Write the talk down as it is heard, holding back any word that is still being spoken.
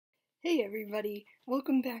Hey everybody,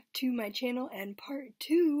 welcome back to my channel and part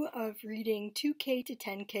 2 of reading 2K to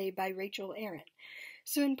 10K by Rachel Aaron.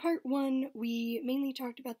 So in part 1, we mainly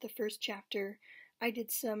talked about the first chapter. I did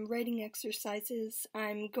some writing exercises.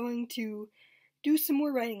 I'm going to do some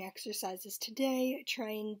more writing exercises today, try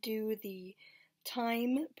and do the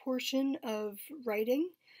time portion of writing.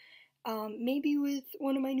 Maybe with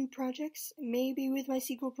one of my new projects, maybe with my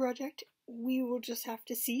sequel project. We will just have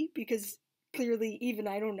to see because clearly even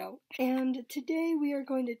I don't know. And today we are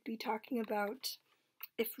going to be talking about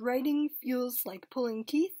if writing feels like pulling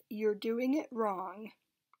teeth, you're doing it wrong.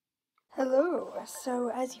 Hello,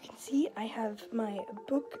 so as you can see, I have my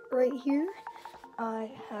book right here.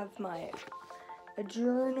 I have a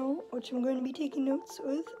journal, which I'm going to be taking notes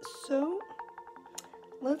with, so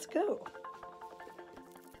let's go.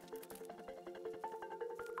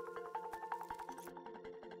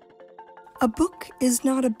 A book is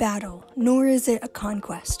not a battle, nor is it a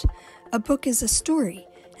conquest. A book is a story,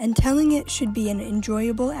 and telling it should be an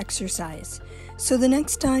enjoyable exercise. So the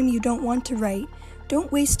next time you don't want to write,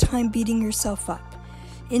 don't waste time beating yourself up.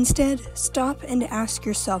 Instead, stop and ask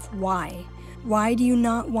yourself why. Why do you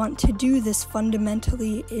not want to do this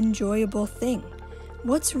fundamentally enjoyable thing?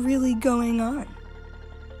 What's really going on?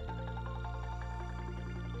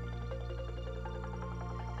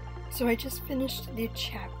 So I just finished the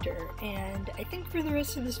chapter, and I think for the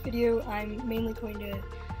rest of this video I'm mainly going to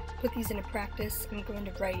put these into practice. I'm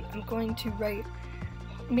going to write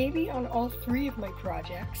maybe on all 3 of my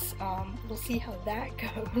projects. We'll see how that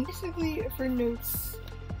goes. Basically, for notes,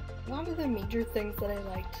 a lot of the major things that I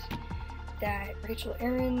liked that Rachel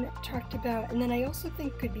Aaron talked about, and then I also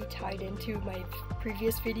think could be tied into my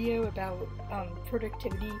previous video about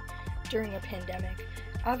productivity during a pandemic.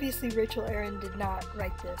 Obviously, Rachel Aaron did not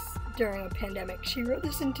write this during a pandemic. She wrote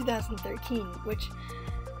this in 2013, which,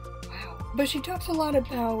 wow. But she talks a lot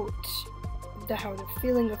about how the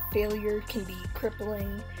feeling of failure can be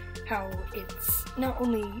crippling, how it's not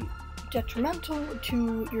only detrimental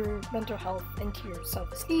to your mental health and to your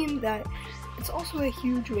self-esteem, that it's also a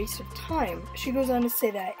huge waste of time. She goes on to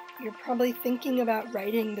say that you're probably thinking about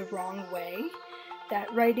writing the wrong way,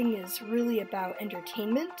 that writing is really about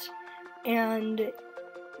entertainment, and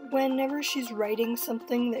whenever she's writing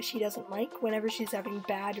something that she doesn't like, whenever she's having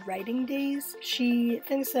bad writing days, she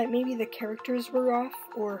thinks that maybe the characters were off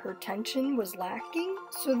or her tension was lacking.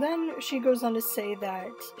 So then she goes on to say that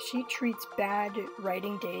she treats bad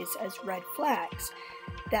writing days as red flags,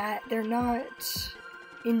 that they're not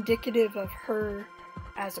indicative of her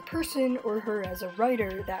as a person or her as a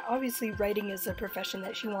writer, that obviously writing is a profession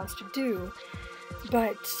that she wants to do,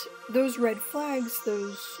 but those red flags,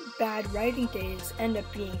 those bad writing days, end up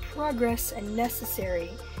being progress and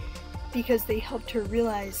necessary because they helped her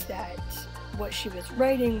realize that what she was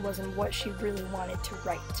writing wasn't what she really wanted to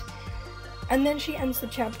write. And then she ends the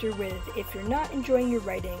chapter with, if you're not enjoying your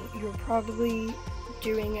writing, you're probably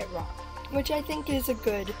doing it wrong, which I think is a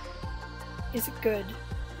good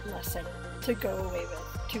lesson to go away with,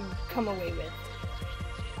 to come away with.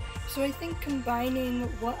 So I think combining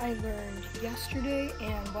what I learned yesterday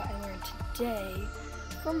and what I learned today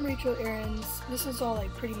from Rachel Aaron's, this is all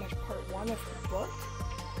like pretty much part 1 of her book.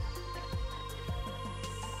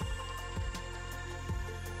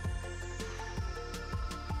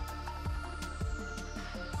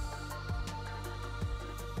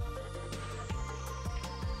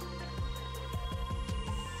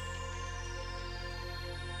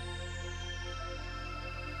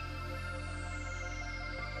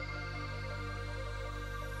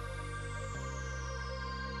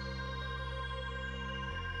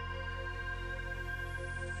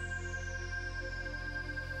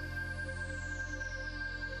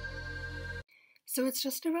 So it's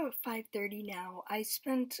just about 5:30 now. I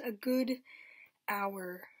spent a good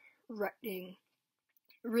hour writing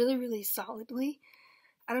really solidly.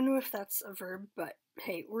 I don't know if that's a verb, but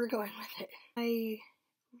hey, we're going with it. I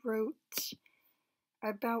wrote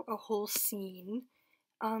about a whole scene.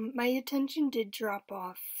 My attention did drop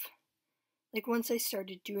off, like once I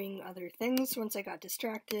started doing other things, once I got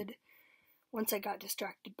distracted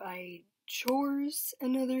by chores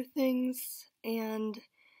and other things, and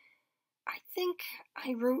I think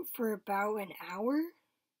I wrote for about an hour.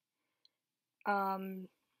 Yeah,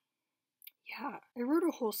 I wrote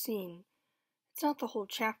a whole scene. It's not the whole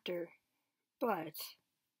chapter, but I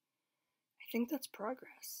think that's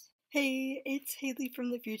progress. Hey, it's Haley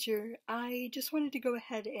from the future. I just wanted to go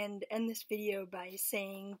ahead and end this video by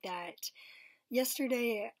saying that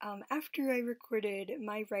yesterday, after I recorded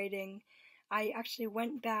my writing, I actually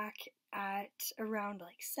went back at around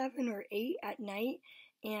like 7 or 8 at night,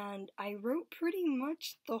 and I wrote pretty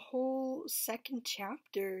much the whole second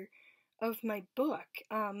chapter of my book,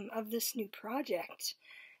 of this new project.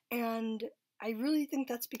 And I really think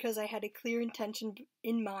that's because I had a clear intention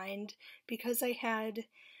in mind, because I had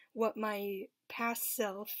what my past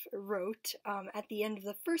self wrote at the end of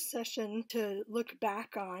the first session to look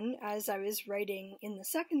back on as I was writing in the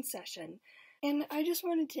second session. And I just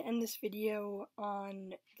wanted to end this video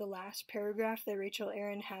on the last paragraph that Rachel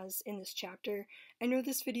Aaron has in this chapter. I know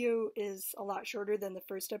this video is a lot shorter than the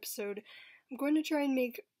first episode. I'm going to try and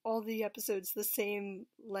make all the episodes the same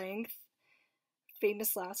length.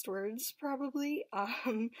 Famous last words, probably.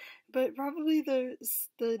 But probably the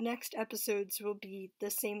next episodes will be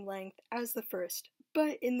the same length as the first.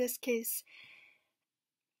 But in this case,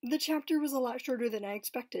 the chapter was a lot shorter than I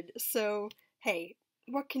expected, so hey,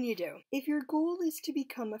 what can you do? If your goal is to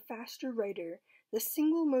become a faster writer, the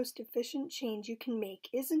single most efficient change you can make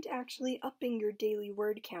isn't actually upping your daily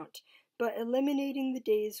word count, but eliminating the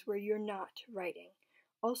days where you're not writing.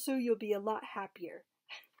 Also, you'll be a lot happier.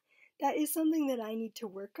 That is something that I need to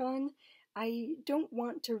work on. I don't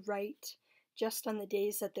want to write just on the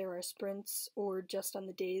days that there are sprints or just on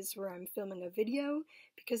the days where I'm filming a video,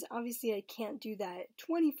 because obviously I can't do that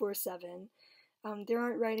 24/7. There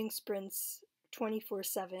aren't writing sprints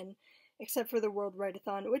 24/7, except for the World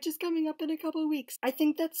Write-A-thon, which is coming up in a couple weeks. I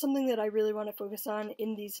think that's something that I really want to focus on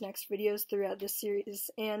in these next videos throughout this series,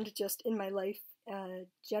 and just in my life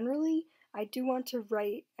generally. I do want to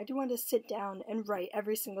write, I do want to sit down and write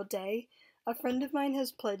every single day. A friend of mine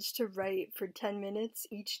has pledged to write for 10 minutes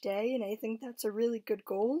each day, and I think that's a really good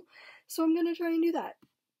goal, so I'm going to try and do that.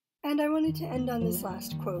 And I wanted to end on this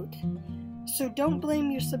last quote. So don't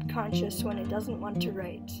blame your subconscious when it doesn't want to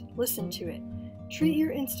write. Listen to it. Treat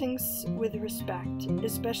your instincts with respect,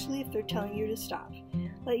 especially if they're telling you to stop.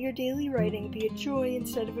 Let your daily writing be a joy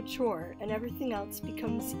instead of a chore, and everything else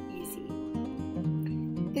becomes easy.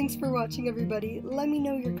 Thanks for watching, everybody. Let me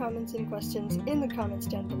know your comments and questions in the comments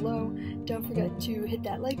down below. Don't forget to hit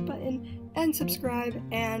that like button and subscribe,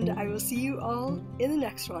 and I will see you all in the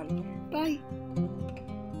next one. Bye!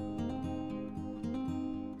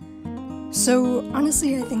 So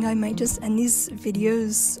honestly, I think I might just end these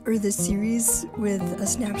videos, or this series, with a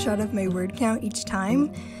snapshot of my word count each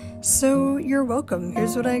time. So you're welcome.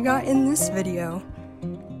 Here's what I got in this video.